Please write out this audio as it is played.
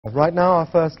Right now, our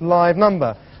first live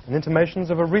number, and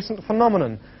intimations of a recent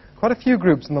phenomenon. Quite a few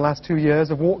groups in the last 2 years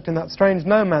have walked in that strange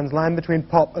no-man's land between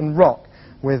pop and rock,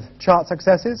 with chart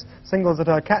successes, singles that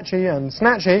are catchy and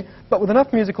snatchy, but with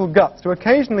enough musical guts to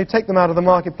occasionally take them out of the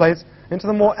marketplace into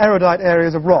the more erudite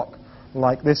areas of rock,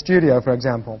 like this studio, for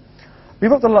example.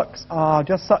 BeBop Deluxe are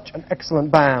just such an excellent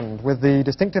band, with the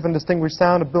distinctive and distinguished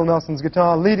sound of Bill Nelson's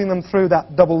guitar leading them through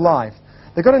that double life.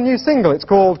 They've got a new single. It's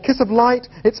called Kiss of Light.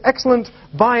 It's excellent.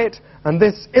 Buy it. And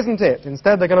this isn't it.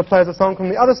 Instead, they're going to play us a song from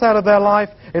the other side of their life.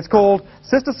 It's called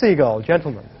Sister Seagull.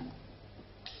 Gentlemen.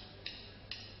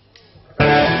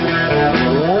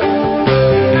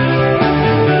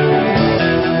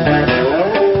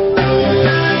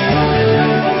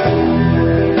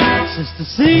 Sister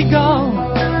Seagull,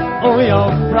 oh,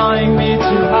 you're flying me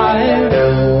too high.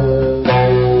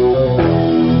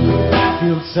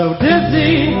 Feel so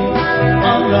dizzy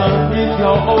underneath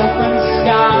your open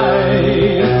sky.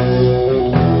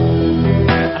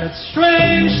 And it's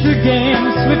strange to gain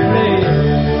swiftly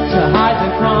to hide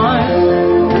the crime.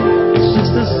 It's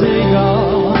just a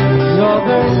seagull, you're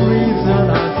the reason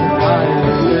I survive.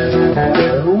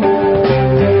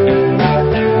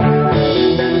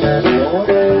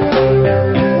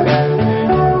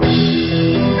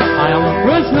 I am a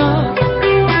prisoner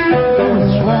who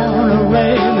has sworn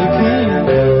away the king.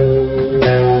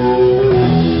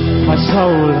 My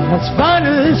soul has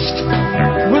vanished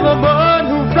with a bird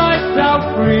who flies out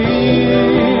free.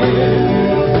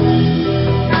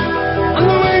 And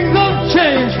the wings of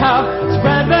change have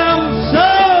spread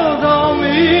themselves on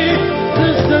me.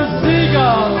 Sister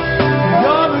Seagull,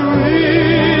 you're the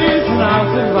reason I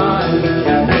survive.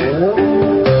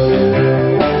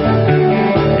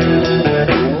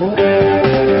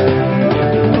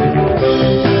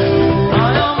 I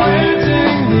am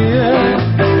waiting here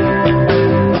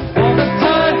for the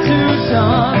tide to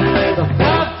turn, the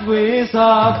pathways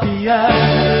of the air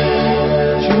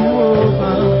to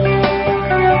open.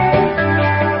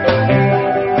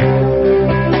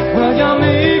 Will you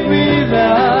meet me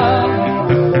there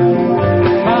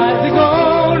by the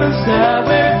golden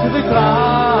stairway to the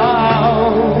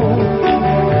clouds,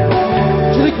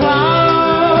 to the clouds?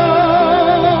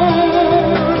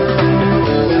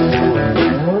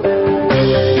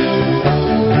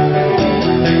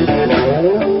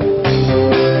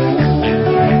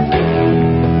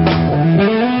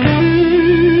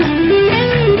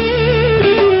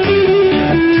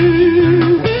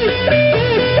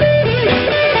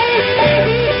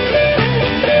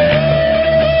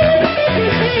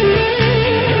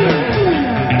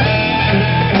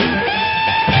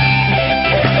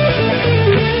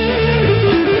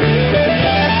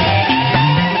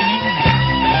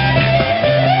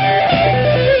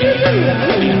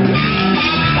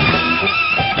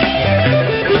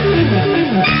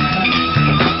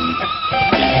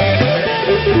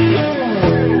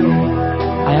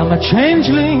 I am a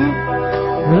changeling,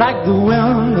 like the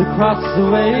wind across the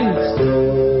waves.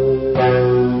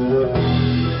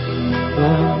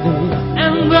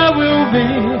 And there will be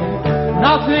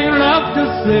nothing left to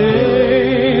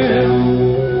say.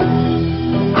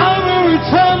 I will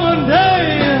return one day,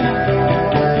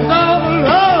 and I will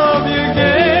love you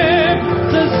again.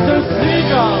 Sister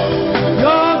Seagull,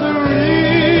 you're the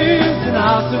reason I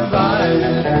survive.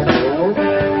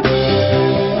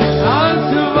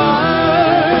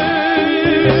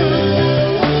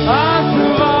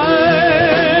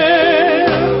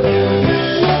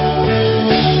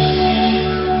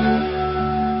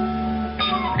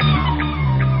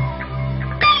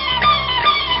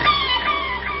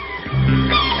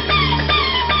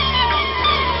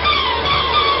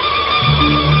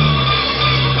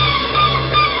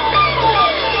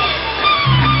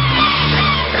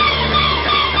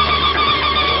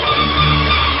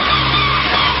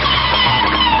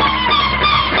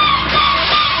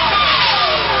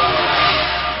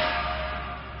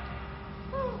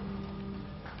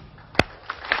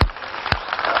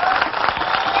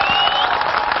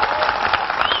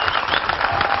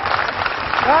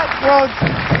 That was,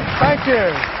 thank you.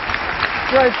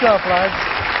 Great stuff, lads.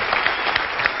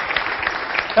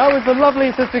 That was the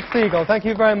lovely Sister Seagull. Thank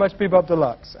you very much, BeBop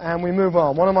Deluxe. And we move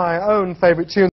on. One of my own favourite tunes.